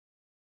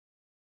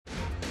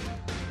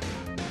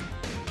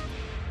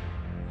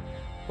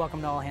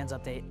Welcome to All Hands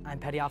Update. I'm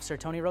Petty Officer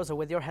Tony Rosa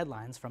with your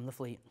headlines from the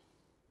fleet.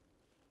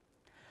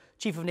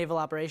 Chief of Naval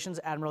Operations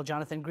Admiral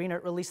Jonathan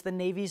Greenert released the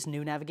Navy's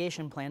new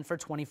navigation plan for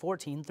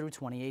 2014 through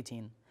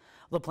 2018.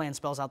 The plan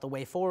spells out the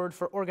way forward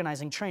for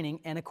organizing training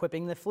and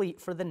equipping the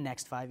fleet for the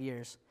next 5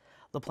 years.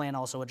 The plan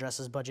also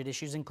addresses budget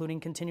issues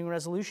including continuing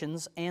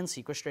resolutions and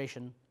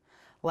sequestration.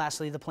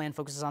 Lastly, the plan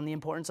focuses on the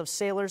importance of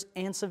sailors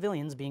and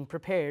civilians being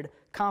prepared,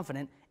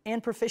 confident,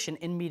 and proficient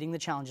in meeting the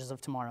challenges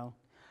of tomorrow.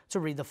 To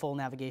read the full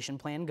navigation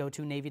plan, go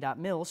to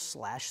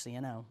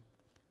navy.mil/CNO.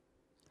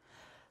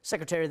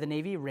 Secretary of the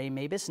Navy Ray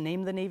Mabus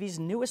named the Navy's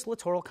newest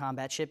littoral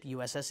combat ship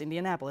USS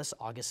Indianapolis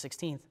August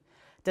 16th.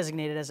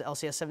 Designated as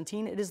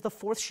LCS-17, it is the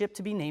fourth ship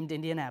to be named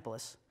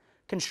Indianapolis.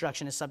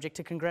 Construction is subject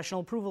to congressional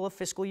approval of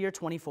fiscal year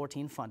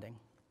 2014 funding.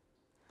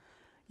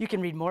 You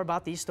can read more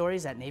about these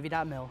stories at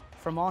navy.mil.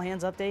 From All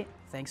Hands Update,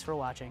 thanks for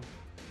watching.